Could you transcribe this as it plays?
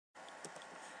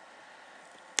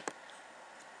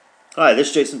Hi, this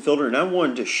is Jason Fielder, and I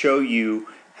wanted to show you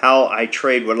how I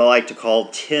trade what I like to call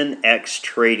 10x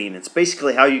trading. It's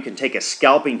basically how you can take a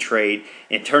scalping trade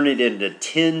and turn it into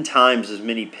 10 times as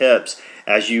many pips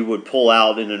as you would pull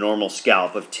out in a normal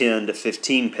scalp of 10 to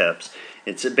 15 pips.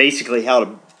 It's basically how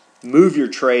to move your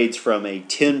trades from a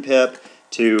 10 pip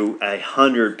to a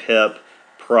 100 pip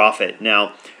profit.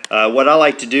 Now, what I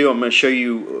like to do, I'm going to show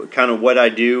you kind of what I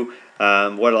do.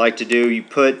 What I like to do, you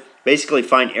basically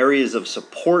find areas of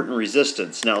support and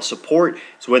resistance. Now, support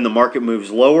is when the market moves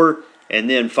lower and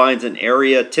then finds an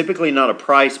area, typically not a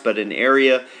price, but an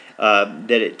area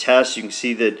that it tests. You can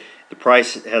see that the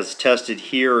price has tested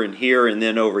here and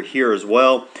then over here as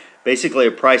well. Basically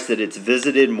a price that it's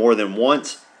visited more than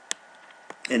once.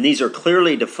 And these are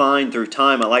clearly defined through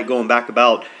time. I like going back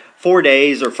about 4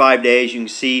 days or 5 days. You can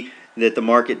see that the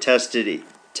market tested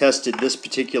this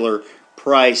particular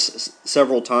price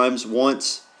several times.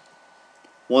 Once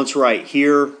right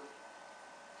here,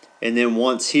 and then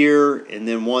once here, and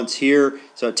then once here.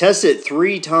 So it tested it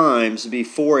 3 times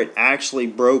before it actually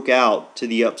broke out to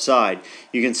the upside.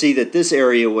 You can see that this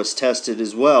area was tested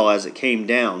as well as it came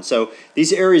down. So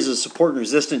these areas of support and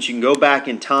resistance, you can go back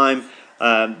in time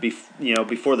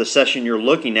before the session you're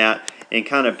looking at and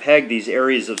kind of peg these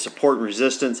areas of support and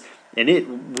resistance, and it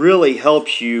really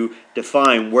helps you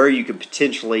define where you could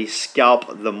potentially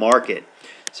scalp the market.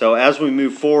 So as we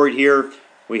move forward here,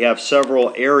 we have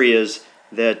several areas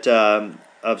that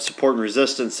of support and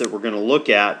resistance that we're going to look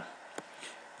at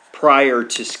prior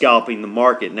to scalping the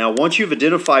market. Now, once you've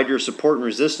identified your support and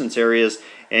resistance areas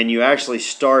and you actually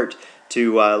start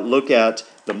to look at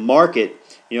the market,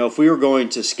 if we were going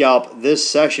to scalp this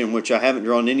session, which I haven't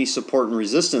drawn any support and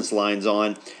resistance lines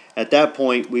on, at that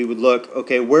point we would look,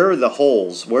 okay, where are the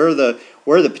holes? Where are the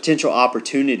potential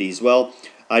opportunities? Well,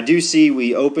 I do see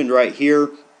we opened right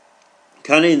here,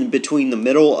 kind of in between the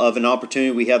middle of an opportunity.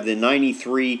 We have the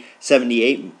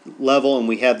 93.78 level and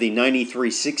we have the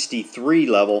 93.63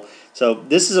 level. So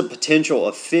this is a potential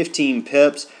of 15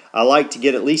 pips. I like to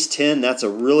get at least 10. That's a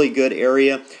really good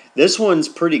area. This one's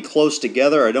pretty close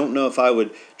together. I don't know if I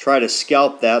would try to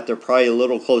scalp that. They're probably a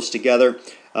little close together.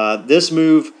 This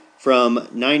move from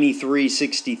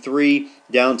 93.63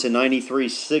 down to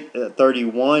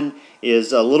 93.31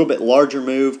 is a little bit larger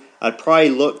move. I'd probably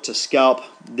look to scalp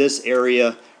this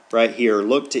area right here.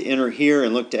 Look to enter here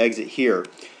and look to exit here.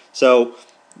 So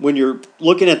when you're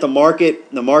looking at the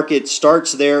market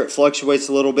starts there, it fluctuates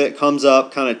a little bit, comes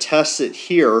up, kind of tests it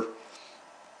here,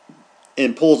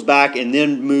 and pulls back and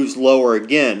then moves lower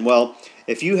again. Well,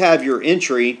 if you have your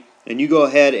entry and you go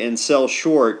ahead and sell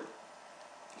short,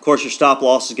 of course your stop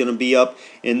loss is going to be up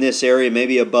in this area,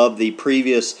 maybe above the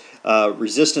previous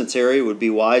resistance area would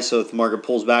be wise. So if the market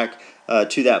pulls back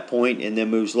to that point and then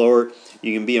moves lower,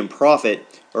 you can be in profit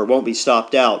or won't be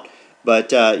stopped out.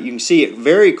 But you can see it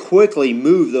very quickly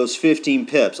move those 15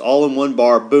 pips all in one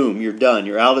bar. Boom, you're done.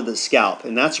 You're out of the scalp,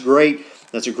 and that's great.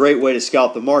 That's a great way to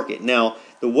scalp the market. Now,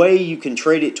 the way you can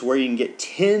trade it to where you can get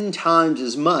 10 times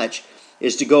as much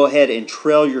is to go ahead and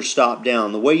trail your stop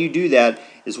down. The way you do that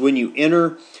is when you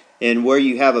enter and where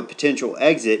you have a potential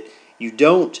exit, you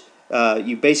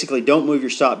basically don't move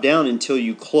your stop down until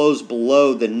you close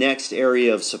below the next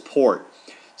area of support.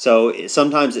 So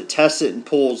sometimes it tests it and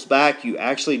pulls back. You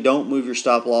actually don't move your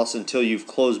stop loss until you've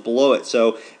closed below it.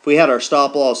 So if we had our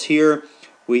stop loss here,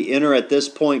 we enter at this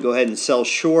point, go ahead and sell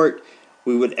short.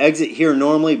 We would exit here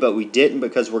normally, but we didn't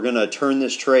because we're going to turn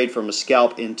this trade from a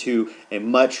scalp into a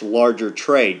much larger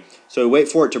trade. So we wait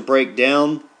for it to break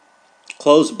down,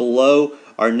 close below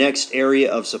our next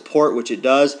area of support, which it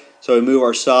does. So we move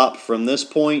our stop from this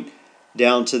point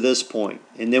down to this point.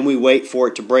 And then we wait for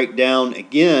it to break down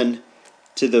again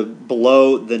to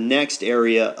below the next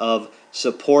area of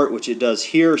support, which it does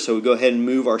here. So we go ahead and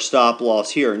move our stop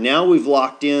loss here. Now we've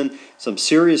locked in some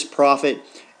serious profit,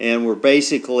 and we're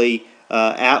basically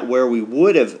at where we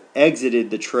would have exited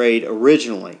the trade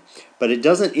originally. But it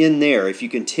doesn't end there. If you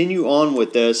continue on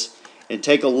with this and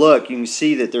take a look, you can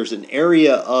see that there's an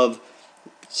area of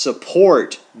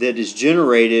support that is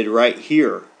generated right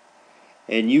here.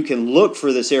 And you can look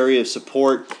for this area of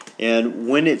support, and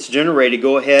when it's generated,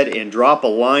 go ahead and drop a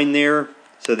line there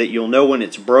so that you'll know when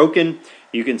it's broken.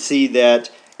 You can see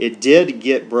that it did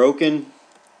get broken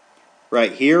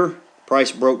right here.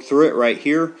 Price broke through it right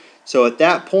here. So at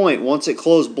that point, once it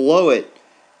closed below it,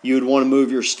 you would want to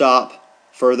move your stop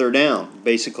further down,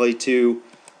 basically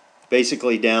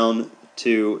down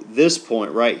to this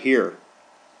point right here,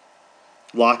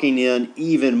 locking in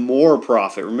even more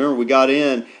profit. Remember, we got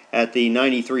in at the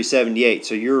 93.78,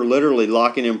 so you're literally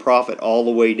locking in profit all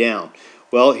the way down.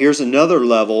 Well, here's another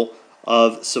level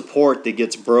of support that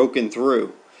gets broken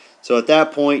through. So at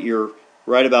that point, you're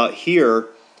right about here,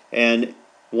 and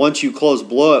once you close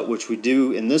below it, which we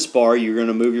do in this bar, you're going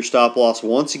to move your stop loss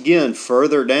once again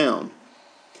further down.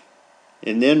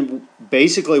 And then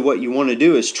basically what you want to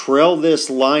do is trail this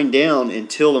line down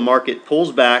until the market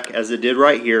pulls back, as it did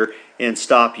right here, and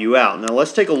stop you out. Now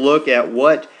let's take a look at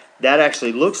what that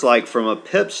actually looks like from a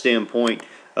pip standpoint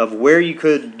of where you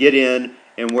could get in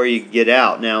and where you get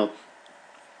out. Now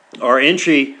our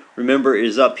entry, remember,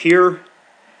 is up here,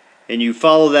 and you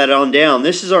follow that on down.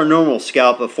 This is our normal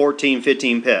scalp of 14,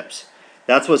 15 pips.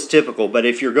 That's what's typical. But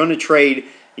if you're going to trade,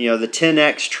 the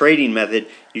 10x trading method,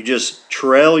 you just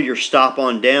trail your stop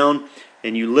on down,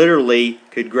 and you literally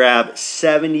could grab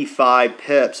 75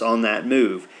 pips on that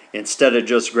move instead of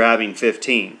just grabbing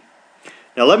 15.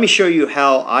 Now let me show you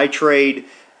how I trade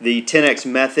the 10x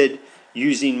method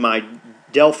using my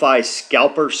Delphi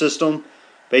Scalper system.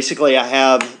 Basically, I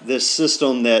have this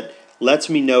system that lets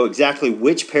me know exactly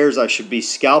which pairs I should be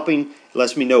scalping. It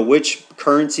lets me know which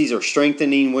currencies are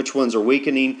strengthening, which ones are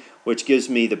weakening, which gives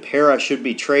me the pair I should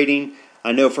be trading.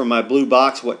 I know from my blue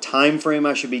box what time frame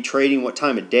I should be trading, what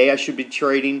time of day I should be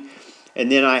trading.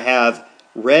 And then I have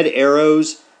red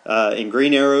arrows and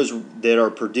green arrows that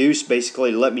are produced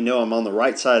basically to let me know I'm on the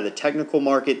right side of the technical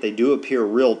market. They do appear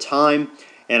real time.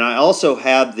 And I also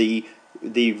have the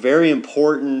very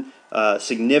important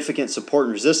significant support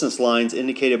and resistance lines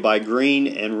indicated by green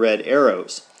and red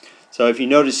arrows. So if you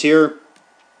notice here,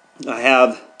 I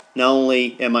have, not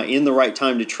only am I in the right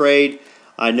time to trade,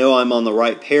 I know I'm on the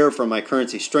right pair from my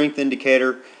currency strength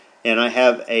indicator, and I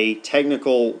have a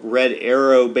technical red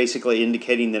arrow basically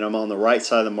indicating that I'm on the right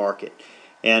side of the market.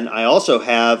 And I also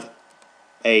have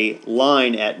a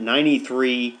line at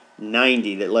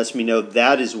 93.90 that lets me know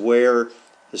that is where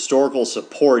historical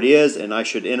support is and I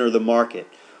should enter the market.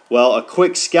 Well, a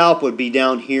quick scalp would be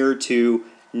down here to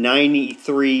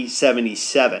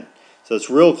 93.77. So it's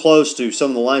real close to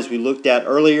some of the lines we looked at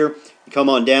earlier. You come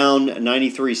on down,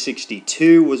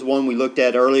 93.62 was one we looked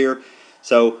at earlier.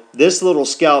 So this little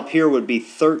scalp here would be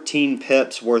 13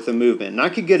 pips worth of movement. And I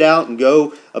could get out and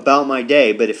go about my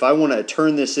day, but if I want to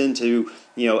turn this into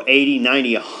 80,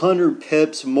 90, 100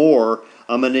 pips more,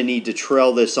 I'm going to need to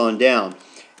trail this on down.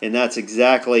 And that's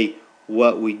exactly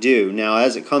what we do. Now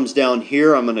as it comes down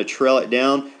here, I'm going to trail it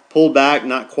down, pull back,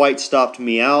 not quite stopped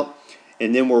me out,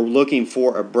 and then we're looking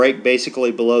for a break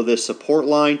basically below this support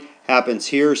line. Happens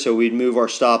here, so we'd move our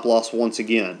stop loss once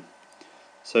again.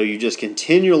 So you just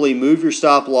continually move your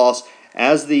stop loss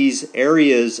as these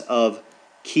areas of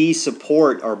key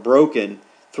support are broken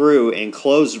through and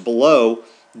closed below,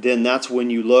 then that's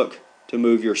when you look to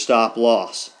move your stop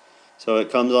loss. So it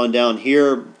comes on down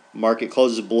here, market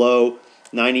closes below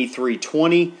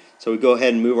 93.20, so we go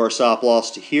ahead and move our stop loss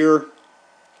to here.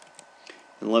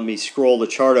 And let me scroll the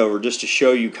chart over just to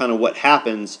show you kind of what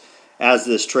happens as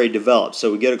this trade develops.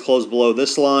 So we get a close below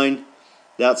this line,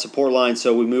 that support line,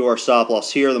 so we move our stop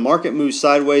loss here. The market moves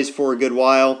sideways for a good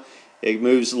while. It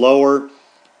moves lower,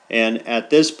 and at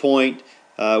this point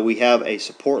we have a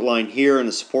support line here and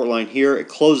a support line here. It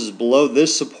closes below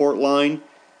this support line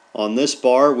on this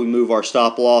bar. We move our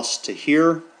stop loss to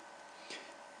here.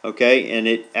 Okay, and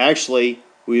it actually,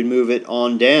 we'd move it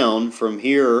on down from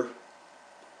here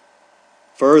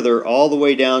further all the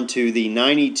way down to the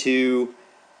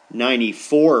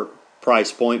 92.94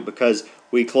 price point, because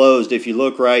we closed, if you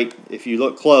look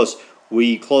close,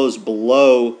 we closed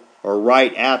below or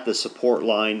right at the support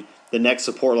line, the next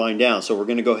support line down. So we're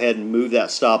going to go ahead and move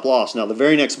that stop loss. Now the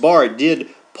very next bar, it did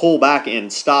pull back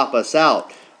and stop us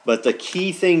out, but the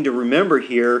key thing to remember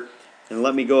here, and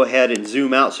let me go ahead and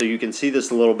zoom out so you can see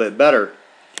this a little bit better,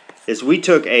 is we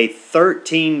took a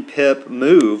 13 pip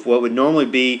move, what would normally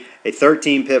be a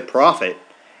 13 pip profit,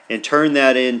 and turned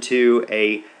that into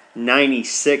a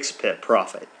 96 pip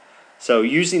profit. So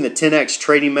using the 10x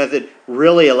trading method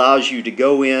really allows you to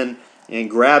go in and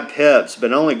grab pips,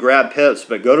 but not only grab pips,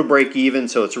 but go to break even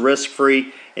so it's risk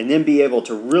free, and then be able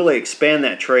to really expand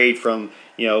that trade from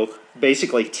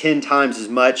basically 10 times as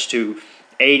much to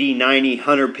 80, 90,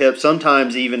 100 pips,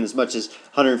 sometimes even as much as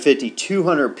 150,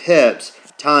 200 pips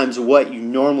times what you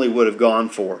normally would have gone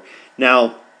for.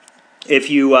 Now, if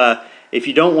you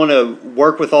don't want to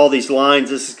work with all these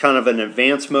lines, this is kind of an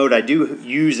advanced mode. I do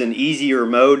use an easier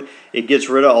mode. It gets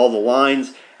rid of all the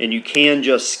lines, and you can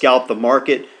just scalp the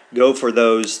market, go for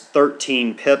those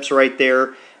 13 pips right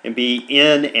there, and be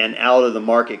in and out of the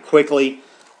market quickly.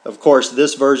 Of course,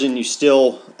 this version, you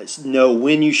still know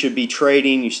when you should be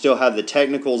trading. You still have the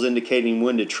technicals indicating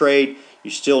when to trade.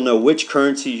 You still know which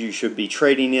currencies you should be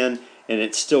trading in, and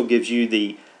it still gives you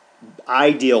the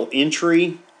ideal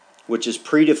entry which is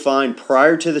predefined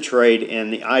prior to the trade,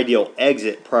 and the ideal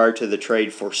exit prior to the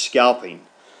trade for scalping.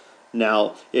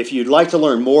 Now, if you'd like to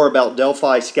learn more about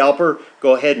Delphi Scalper,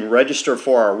 go ahead and register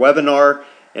for our webinar.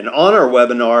 And on our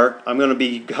webinar, I'm going to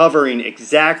be covering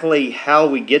exactly how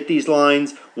we get these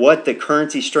lines, what the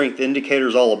currency strength indicator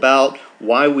is all about,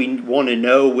 why we want to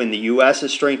know when the U.S.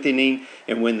 is strengthening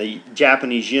and when the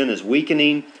Japanese yen is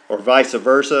weakening, or vice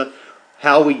versa,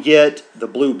 how we get the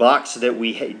blue box that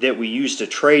we use to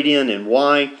trade in and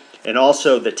why, and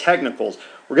also the technicals.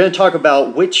 We're going to talk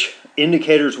about which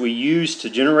indicators we use to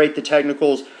generate the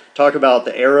technicals, talk about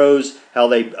the arrows, how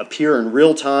they appear in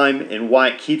real time, and why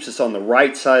it keeps us on the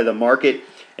right side of the market.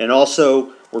 And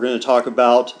also, we're going to talk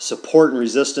about support and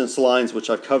resistance lines, which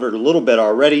I've covered a little bit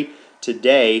already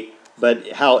today,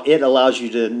 but how it allows you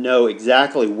to know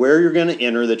exactly where you're going to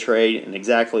enter the trade and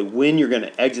exactly when you're going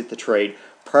to exit the trade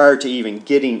prior to even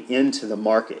getting into the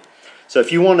market. So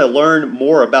if you want to learn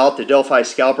more about the Delphi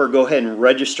Scalper, go ahead and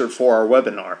register for our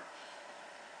webinar.